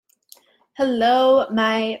Hello,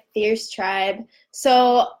 my fierce tribe.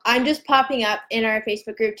 So I'm just popping up in our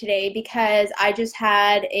Facebook group today because I just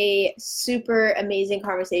had a super amazing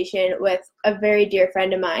conversation with a very dear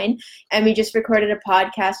friend of mine, and we just recorded a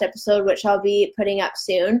podcast episode, which I'll be putting up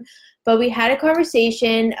soon. But we had a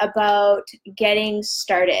conversation about getting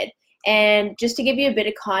started. And just to give you a bit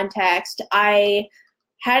of context, I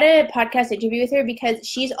had a podcast interview with her because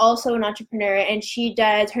she's also an entrepreneur and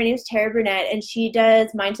her name's Tara Burnett, and she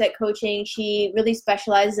does mindset coaching. She really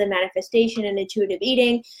specializes in manifestation and intuitive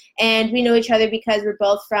eating. And we know each other because we're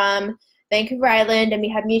both from Vancouver Island and we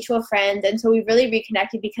have mutual friends. And so we really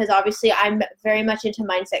reconnected because obviously I'm very much into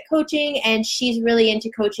mindset coaching and she's really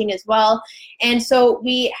into coaching as well. And so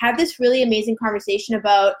we had this really amazing conversation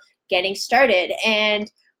about getting started.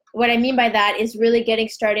 And what I mean by that is really getting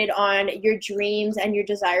started on your dreams and your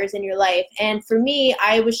desires in your life. And for me,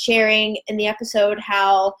 I was sharing in the episode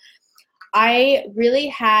how I really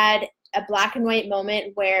had a black and white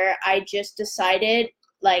moment where I just decided,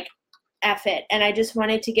 like, F it. And I just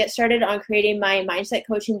wanted to get started on creating my mindset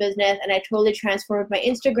coaching business. And I totally transformed my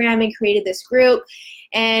Instagram and created this group.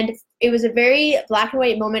 And it was a very black and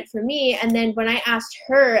white moment for me. And then when I asked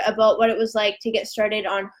her about what it was like to get started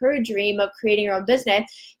on her dream of creating her own business,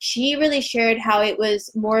 she really shared how it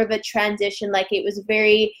was more of a transition, like it was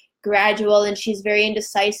very gradual and she's very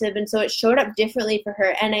indecisive. And so it showed up differently for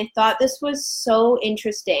her. And I thought this was so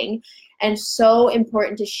interesting and so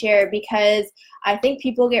important to share because I think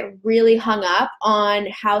people get really hung up on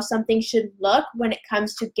how something should look when it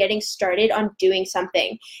comes to getting started on doing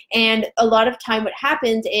something. And a lot of time what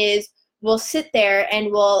happens is we'll sit there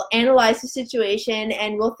and we'll analyze the situation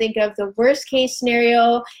and we'll think of the worst case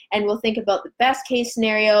scenario and we'll think about the best case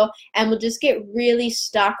scenario and we'll just get really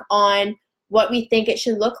stuck on what we think it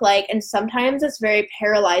should look like. And sometimes it's very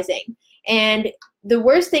paralyzing. And the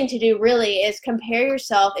worst thing to do really is compare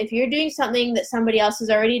yourself. If you're doing something that somebody else has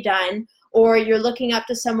already done, or you're looking up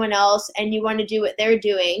to someone else and you want to do what they're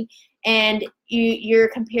doing, and you're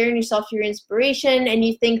comparing yourself to your inspiration and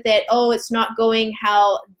you think that, oh, it's not going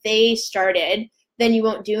how they started, then you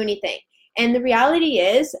won't do anything. And the reality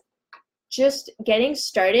is just getting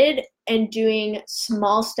started and doing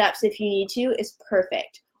small steps if you need to is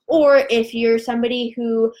perfect. Or if you're somebody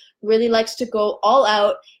who really likes to go all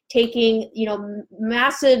out, taking,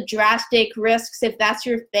 massive drastic risks, if that's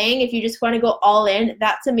your thing, if you just want to go all in,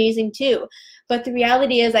 that's amazing too. But the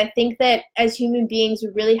reality is, I think that as human beings, we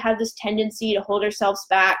really have this tendency to hold ourselves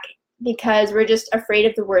back because we're just afraid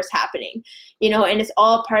of the worst happening, and it's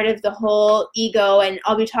all part of the whole ego. And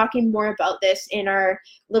I'll be talking more about this in our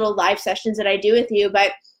little live sessions that I do with you.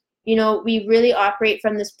 But, we really operate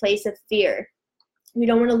from this place of fear. We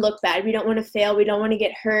don't want to look bad. We don't want to fail. We don't want to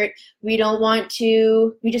get hurt. We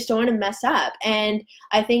just don't want to mess up. And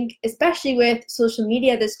I think especially with social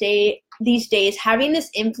media these days, having this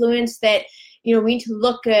influence that, we need to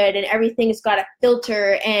look good and everything has got a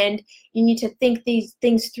filter and you need to think these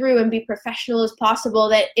things through and be professional as possible,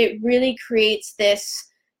 that it really creates this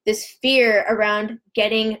fear around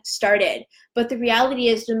getting started. But the reality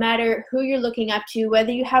is, no matter who you're looking up to,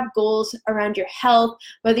 whether you have goals around your health,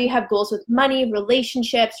 whether you have goals with money,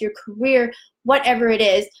 relationships, your career, whatever it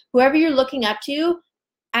is, whoever you're looking up to,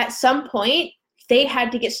 at some point, they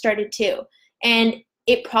had to get started too. And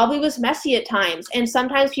it probably was messy at times. And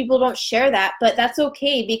sometimes people don't share that, but that's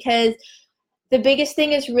okay, because the biggest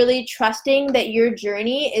thing is really trusting that your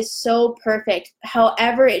journey is so perfect,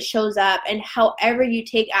 however it shows up and however you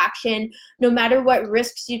take action, no matter what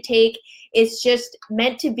risks you take, it's just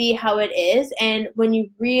meant to be how it is. And when you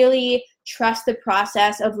really trust the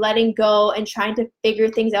process of letting go and trying to figure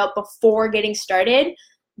things out before getting started,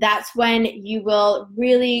 that's when you will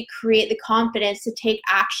really create the confidence to take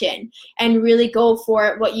action and really go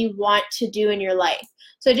for what you want to do in your life.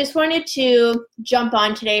 So I just wanted to jump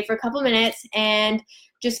on today for a couple minutes and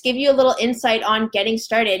just give you a little insight on getting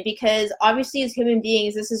started, because obviously as human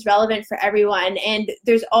beings, this is relevant for everyone, and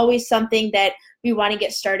there's always something that we want to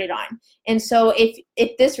get started on. And so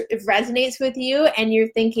if this resonates with you and you're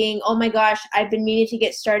thinking, oh my gosh, I've been meaning to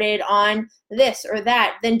get started on this or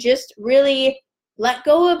that, then just really let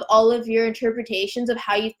go of all of your interpretations of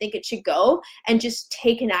how you think it should go and just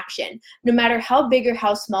take an action. No matter how big or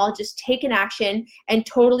how small, just take an action and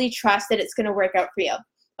totally trust that it's going to work out for you.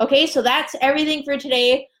 Okay, so that's everything for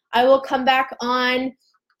today. I will come back on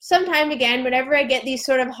sometime again. Whenever I get these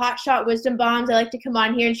sort of hotshot wisdom bombs, I like to come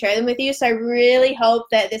on here and share them with you. So I really hope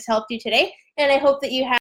that this helped you today, and I hope that you have